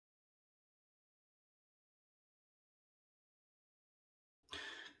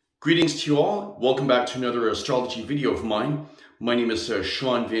Greetings to you all. Welcome back to another astrology video of mine. My name is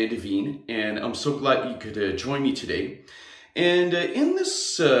Sean Van de Veen, and I'm so glad you could join me today. And in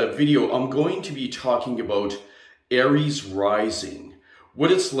this video, I'm going to be talking about Aries Rising,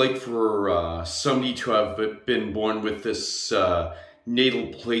 what it's like for somebody to have been born with this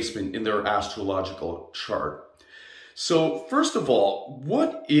natal placement in their astrological chart. So first of all,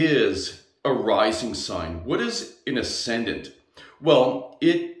 what is a rising sign? What is an ascendant? Well,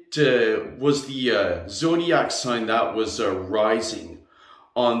 it was the zodiac sign that was rising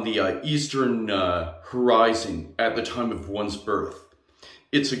on the eastern horizon at the time of one's birth.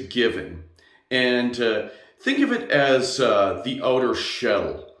 It's a given. And think of it as the outer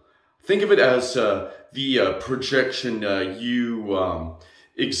shell. Think of it as the projection you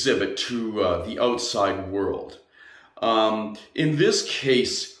exhibit to the outside world. In this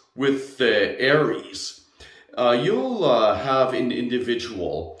case, with Aries, you'll have an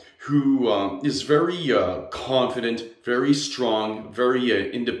individual who is very confident, very strong,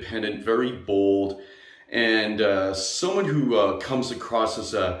 very independent, very bold, and someone who comes across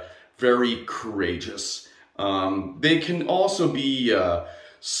as very courageous. They can also be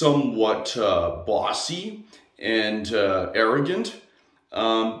somewhat bossy and arrogant,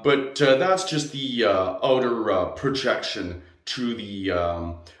 but that's just the outer projection to the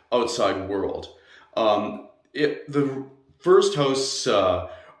outside world. The first house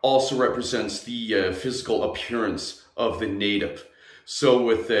also represents the physical appearance of the native. So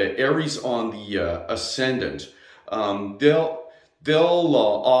with Aries on the ascendant, they'll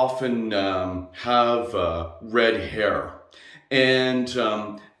often have red hair,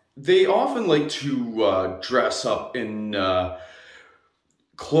 and they often like to dress up in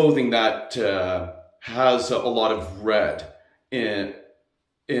clothing that has a lot of red in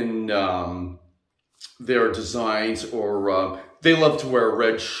their designs, or they love to wear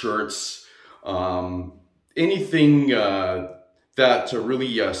red shirts, anything that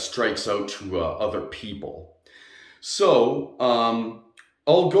really strikes out to other people. So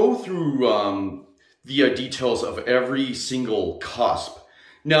I'll go through the details of every single cusp.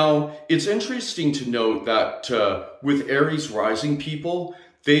 Now, it's interesting to note that with Aries rising people,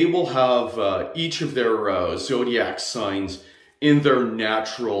 they will have each of their zodiac signs in their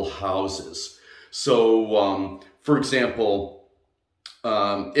natural houses. So, for example,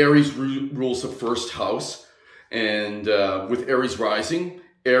 Aries rules the first house, and with Aries rising,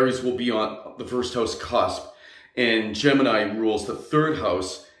 Aries will be on the first house cusp, and Gemini rules the third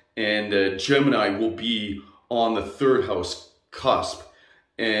house, and Gemini will be on the third house cusp,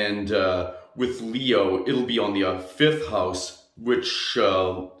 and with Leo, it'll be on the fifth house, which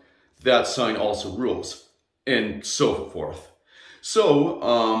that sign also rules, and so forth.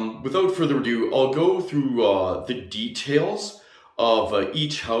 So, without further ado, I'll go through the details of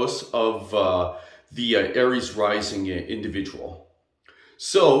each house of the Aries rising individual.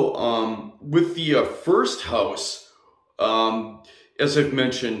 So, with the first house, as I've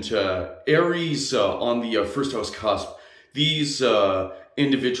mentioned, Aries on the first house cusp, these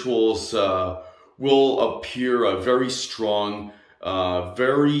individuals will appear very strong,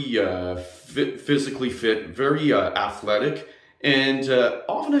 very physically fit, very athletic, and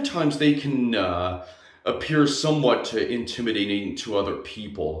often at times they can appear somewhat intimidating to other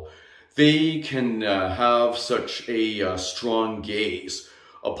people. They can have such a strong gaze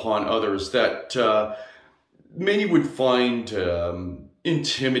upon others that many would find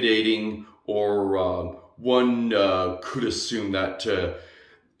intimidating, or one could assume that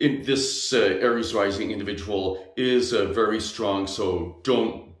this Aries rising individual is very strong, so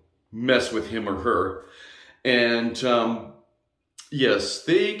don't mess with him or her. And yes,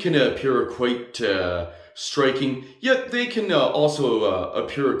 they can appear quite striking, yet they can also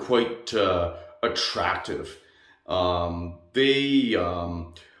appear quite attractive. They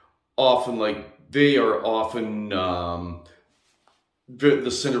are often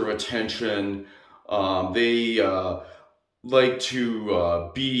the center of attention. They like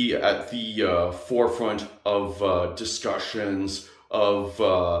to be at the forefront of discussions, of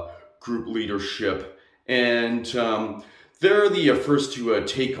group leadership, and they're the first to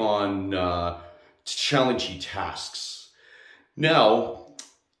take on challenging tasks. Now,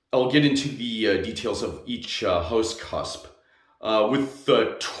 I'll get into the details of each house cusp. With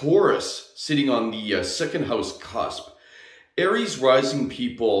Taurus sitting on the second house cusp, Aries rising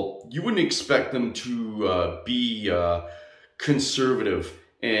people, you wouldn't expect them to be conservative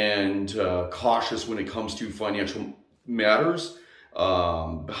and cautious when it comes to financial matters.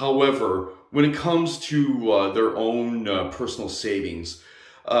 However, when it comes to their own personal savings,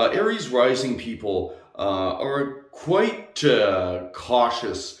 Aries rising people are quite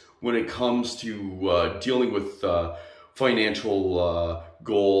cautious when it comes to dealing with financial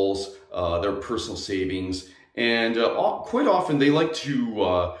goals, their personal savings, and quite often they like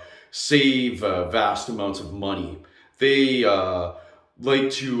to save vast amounts of money. They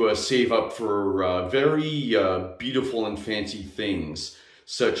like to save up for very beautiful and fancy things,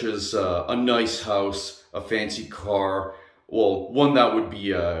 such as a nice house, a fancy car, well, one that would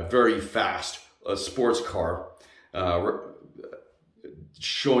be very fast, a sports car,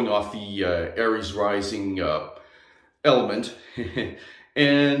 showing off the Aries Rising element.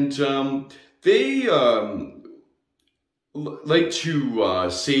 And they like to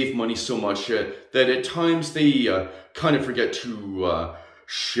save money so much that at times they kind of forget to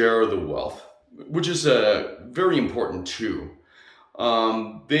share the wealth, which is very important too.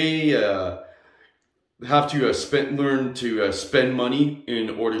 They have to learn to spend money in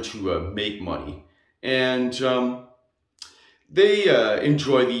order to make money, and they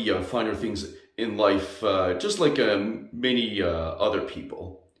enjoy the finer things in life, just like many other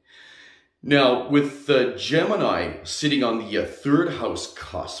people. Now, with Gemini sitting on the third house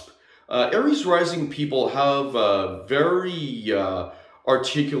cusp, Aries rising people have very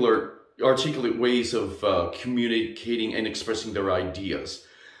articulate ways of communicating and expressing their ideas.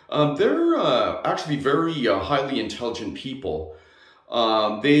 They're actually very highly intelligent people.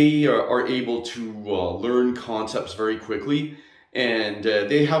 They are able to learn concepts very quickly, and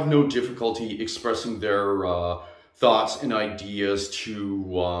they have no difficulty expressing their thoughts and ideas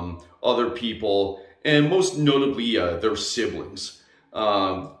to other people, and most notably their siblings.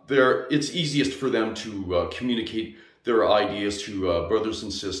 It's easiest for them to communicate their ideas to brothers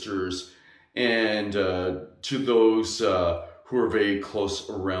and sisters, and to those who are very close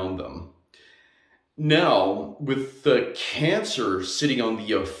around them. Now, with the Cancer sitting on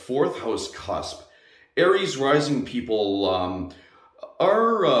the fourth house cusp, Aries rising people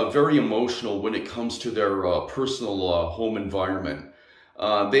are very emotional when it comes to their personal home environment.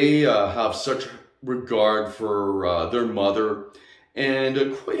 They have such regard for their mother,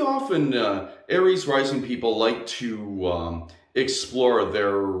 and quite often Aries rising people like to explore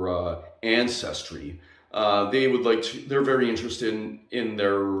their ancestry. They're very interested in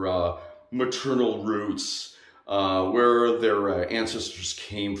their maternal roots, where their ancestors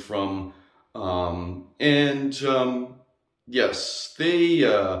came from, yes, they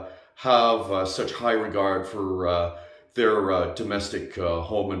have such high regard for their domestic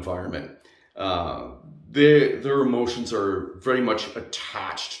home environment. Their emotions are very much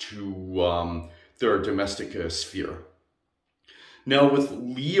attached to their domestic sphere. Now, with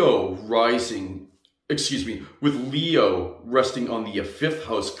Leo resting on the fifth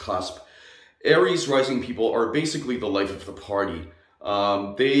house cusp, Aries rising people are basically the life of the party.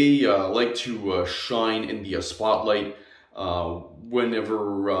 They like to shine in the spotlight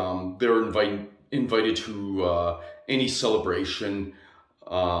whenever they're invited to any celebration.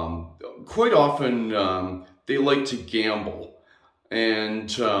 Quite often they like to gamble,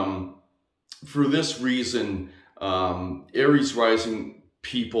 and for this reason Aries rising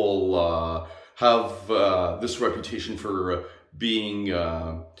people have this reputation for being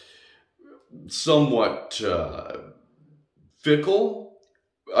somewhat fickle,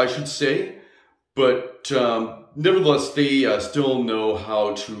 I should say, but nevertheless they still know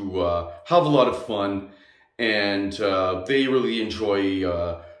how to have a lot of fun, and they really enjoy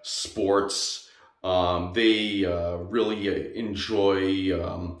sports. They really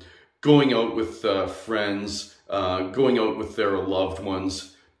enjoy going out with friends, going out with their loved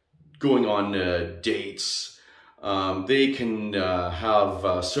ones, going on dates. They can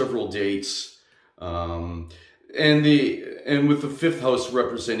have several dates, and with the fifth house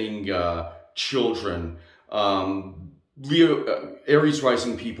representing children, Aries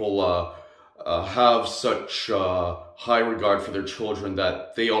rising people have such high regard for their children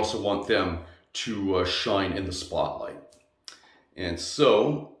that they also want them to shine in the spotlight. And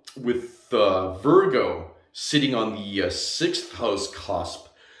so, with Virgo sitting on the sixth house cusp,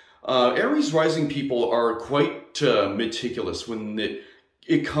 Aries rising people are quite meticulous when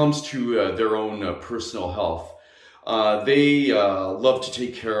it comes to their own personal health. They love to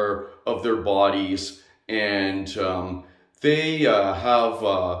take care of their bodies, and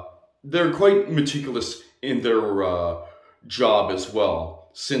they're quite meticulous in their job as well,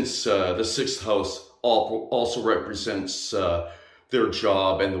 since the sixth house also represents their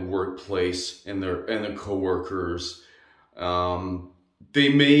job and the workplace and their co-workers. They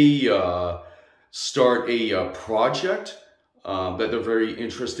may start a project that they're very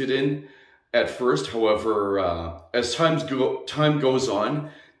interested in at first. However, as time goes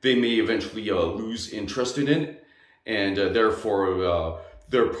on, they may eventually lose interest in it, and therefore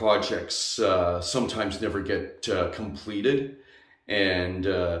their projects sometimes never get completed, and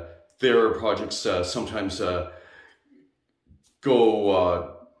their projects sometimes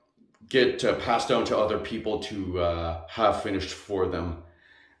get passed down to other people to have finished for them.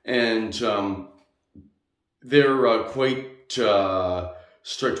 And they're quite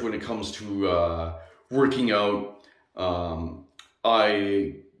strict when it comes to working out.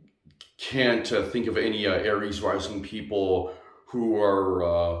 I can't think of any Aries rising people who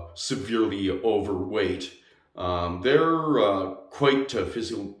are severely overweight. They're quite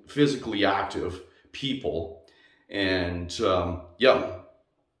physically active people. And yeah,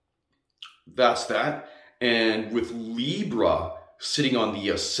 that's that. And with Libra sitting on the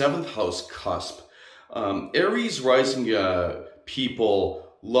 7th house cusp, Aries rising people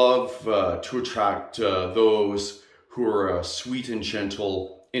love to attract those who are sweet and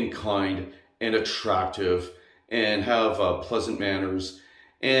gentle and kind and attractive and have pleasant manners.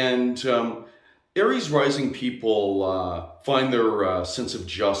 And Aries rising people find their sense of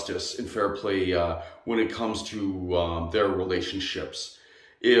justice and fair play when it comes to their relationships.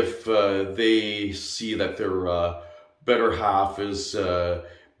 If they see that their better half is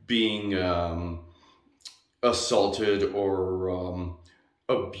being assaulted or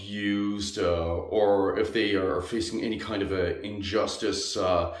abused, or if they are facing any kind of injustice,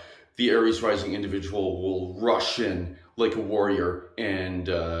 the Aries rising individual will rush in like a warrior and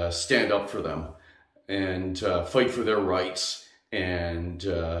stand up for them and fight for their rights and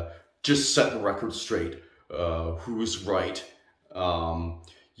just set the record straight. Who's right?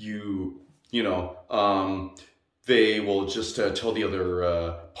 They will just tell the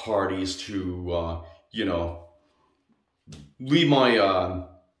other parties to, leave my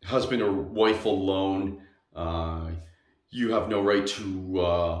husband or wife alone. You have no right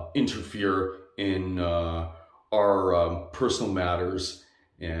to interfere in our personal matters.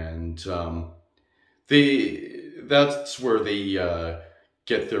 And that's where they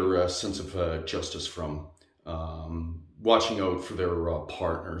get their sense of justice from, watching out for their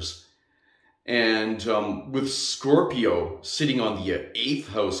partners. And with Scorpio sitting on the 8th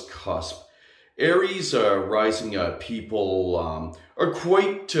house cusp, Aries rising people are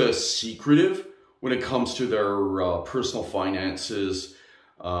quite secretive when it comes to their personal finances,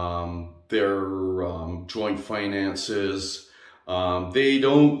 their joint finances. They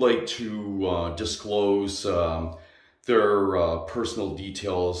don't like to disclose their personal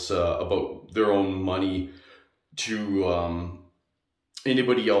details about their own money to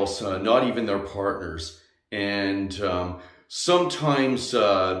anybody else, not even their partners. And sometimes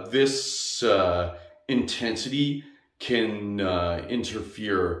this intensity can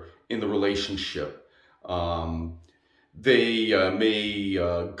interfere in the relationship. They may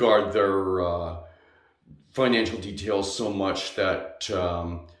guard their financial details so much that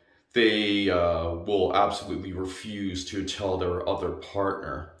they will absolutely refuse to tell their other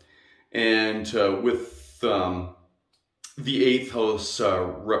partner. And with the 8th house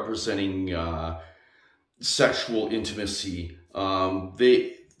representing sexual intimacy,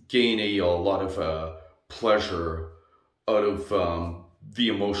 they gain a lot of pleasure out of the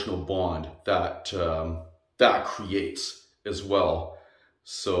emotional bond that that creates as well.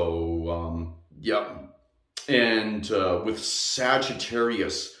 So yeah. And with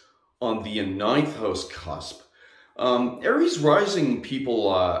Sagittarius on the 9th house cusp, Aries rising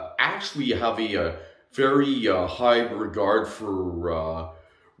people actually have a very high regard for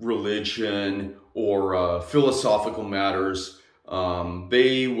religion or philosophical matters.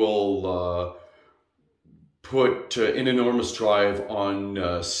 They will put an enormous drive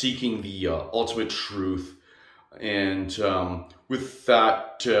on seeking the ultimate truth. And with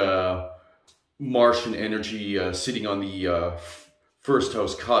that Martian energy sitting on the 1st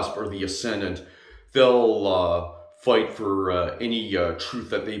house cusp or the ascendant, they'll fight for any truth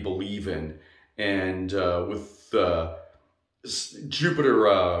that they believe in. And with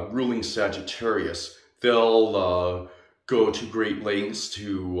Jupiter ruling Sagittarius, they'll go to great lengths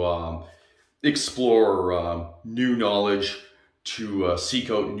to explore new knowledge, to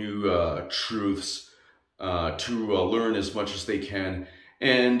seek out new truths, to learn as much as they can.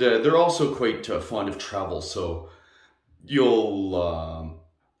 And they're also quite fond of travel, so you'll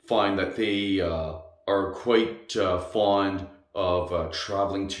find that they are quite fond of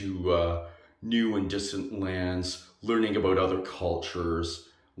traveling to new and distant lands, learning about other cultures,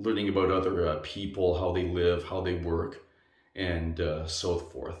 learning about other people, how they live, how they work, and so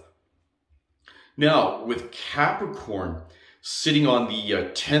forth. Now, with Capricorn sitting on the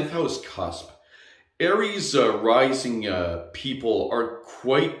 10th house cusp, Aries rising people are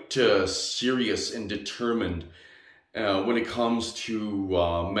quite serious and determined, when it comes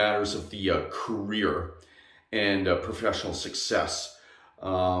to matters of the career and professional success.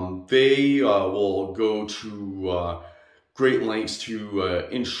 They will go to great lengths to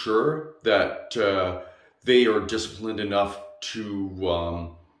ensure that they are disciplined enough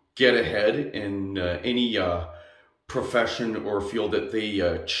to get ahead in any profession or field that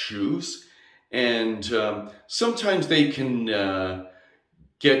they choose. And sometimes they can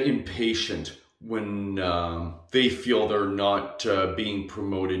get impatient when they feel they're not being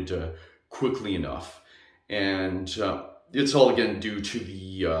promoted quickly enough. And it's all again due to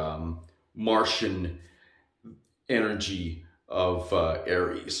the Martian energy of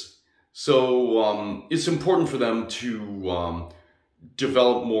Aries. So it's important for them to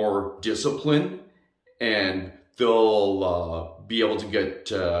develop more discipline, and they'll be able to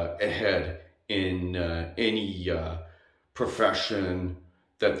get ahead in any profession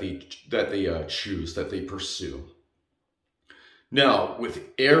that they choose, that they pursue. Now, with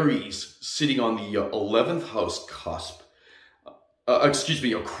Aries sitting on the 11th house cusp,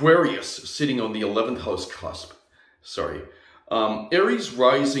 Aquarius sitting on the 11th house cusp, sorry. Aries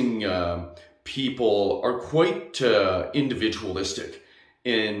rising people are quite individualistic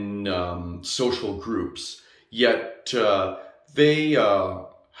in social groups, yet they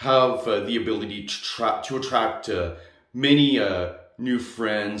have the ability to attract many new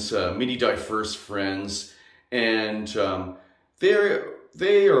friends, many diverse friends, and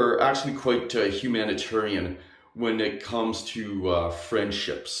they are actually quite humanitarian when it comes to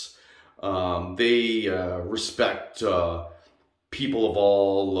friendships. They respect people of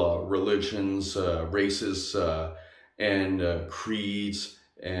all religions, races, and creeds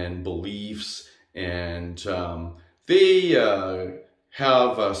and beliefs, and they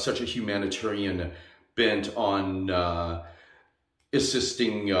have such a humanitarian bent on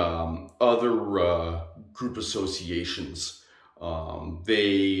assisting other group associations.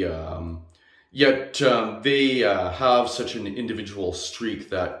 Yet they have such an individual streak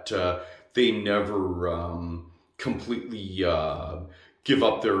that they never completely give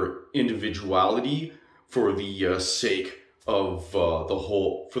up their individuality for the sake of the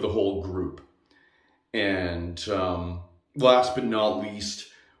whole group. And last but not least,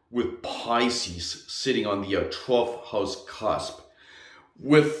 with Pisces sitting on the 12th house cusp,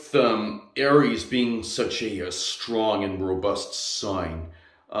 with Aries being such a strong and robust sign,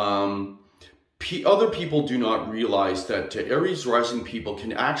 other people do not realize that Aries rising people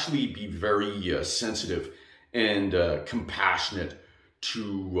can actually be very sensitive and compassionate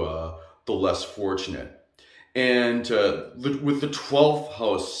to the less fortunate. And with the 12th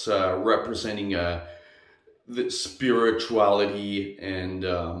house representing the spirituality and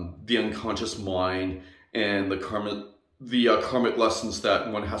the unconscious mind and the karmic lessons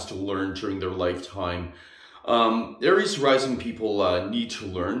that one has to learn during their lifetime, Aries rising people need to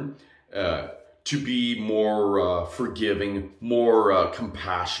learn to be more forgiving, more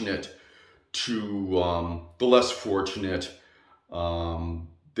compassionate to the less fortunate.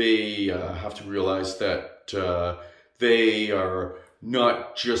 They have to realize that they are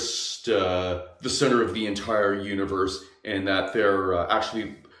not just the center of the entire universe, and that they're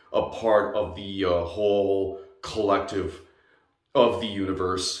actually a part of the whole collective of the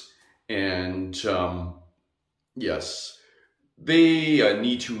universe. And yes, they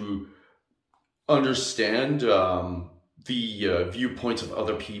need to understand the viewpoints of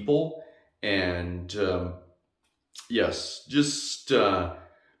other people, and yes, just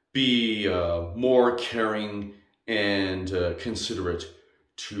be more caring and considerate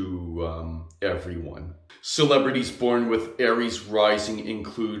to everyone. Celebrities born with Aries rising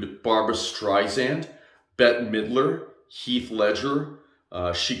include Barbra Streisand, Bette Midler, Heath Ledger,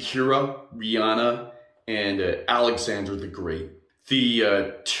 Shakira, Rihanna, and Alexander the Great.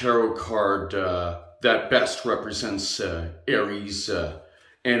 The tarot card that best represents Aries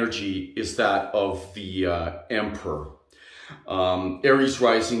energy is that of the Emperor. Aries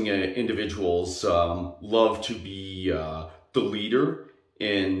rising individuals love to be the leader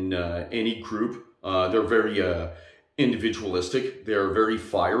in any group. They're very individualistic. They're very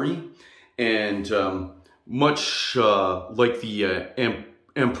fiery, and much like the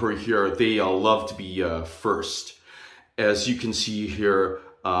Emperor here, they love to be first. As you can see here,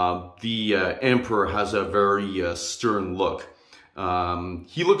 the Emperor has a very stern look.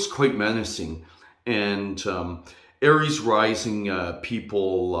 He looks quite menacing, and Aries rising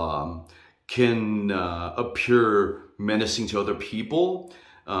people can appear menacing to other people,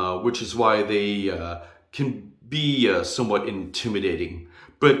 which is why they can be somewhat intimidating.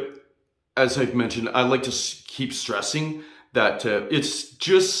 But as I've mentioned, I like to keep stressing that it's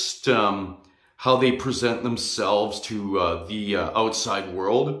just how they present themselves to the outside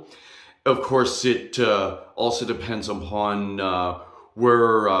world. Of course, it also depends upon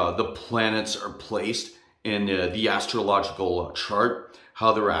where the planets are placed in the astrological chart,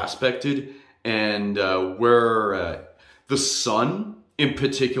 how they're aspected, and where the sun in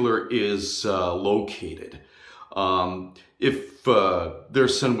particular is located. If their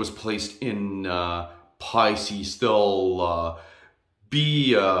sun was placed in Pisces,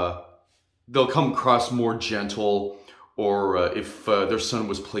 they'll come across more gentle, or if their sun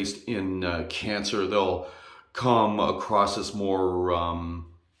was placed in Cancer, they'll come across as more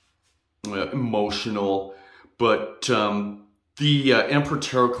emotional. But the Emperor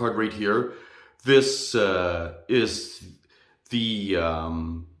Tarot card right here, this is the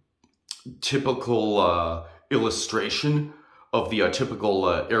typical illustration of the typical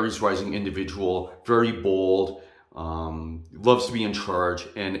Aries rising individual. Very bold, loves to be in charge,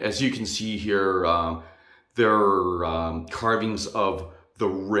 and as you can see here, there are carvings of the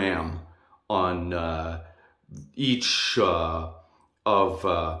ram on each side of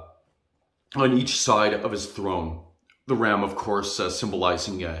his throne. The ram, of course,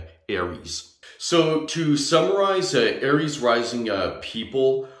 symbolizing Aries. So to summarize, Aries rising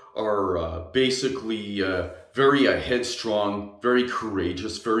people are basically very headstrong, very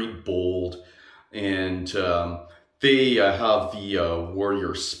courageous, very bold, and they have the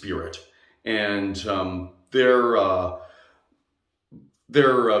warrior spirit, and they're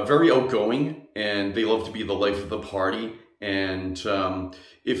very outgoing, and they love to be the life of the party. And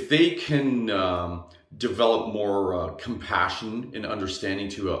if they can develop more compassion and understanding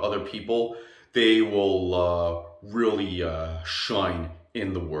to other people, they will really shine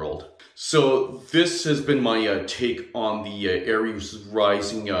in the world. So this has been my take on the Aries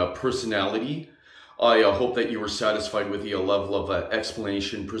rising personality. I hope that you were satisfied with the level of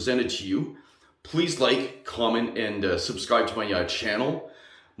explanation presented to you. Please like, comment, and subscribe to my channel.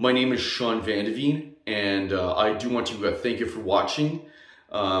 My name is Sean Van de Veen, and I do want to thank you for watching.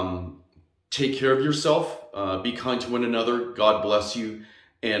 Take care of yourself, be kind to one another, God bless you,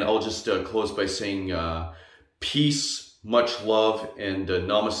 and I'll just close by saying peace, much love, and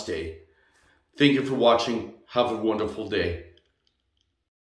namaste. Thank you for watching. Have a wonderful day.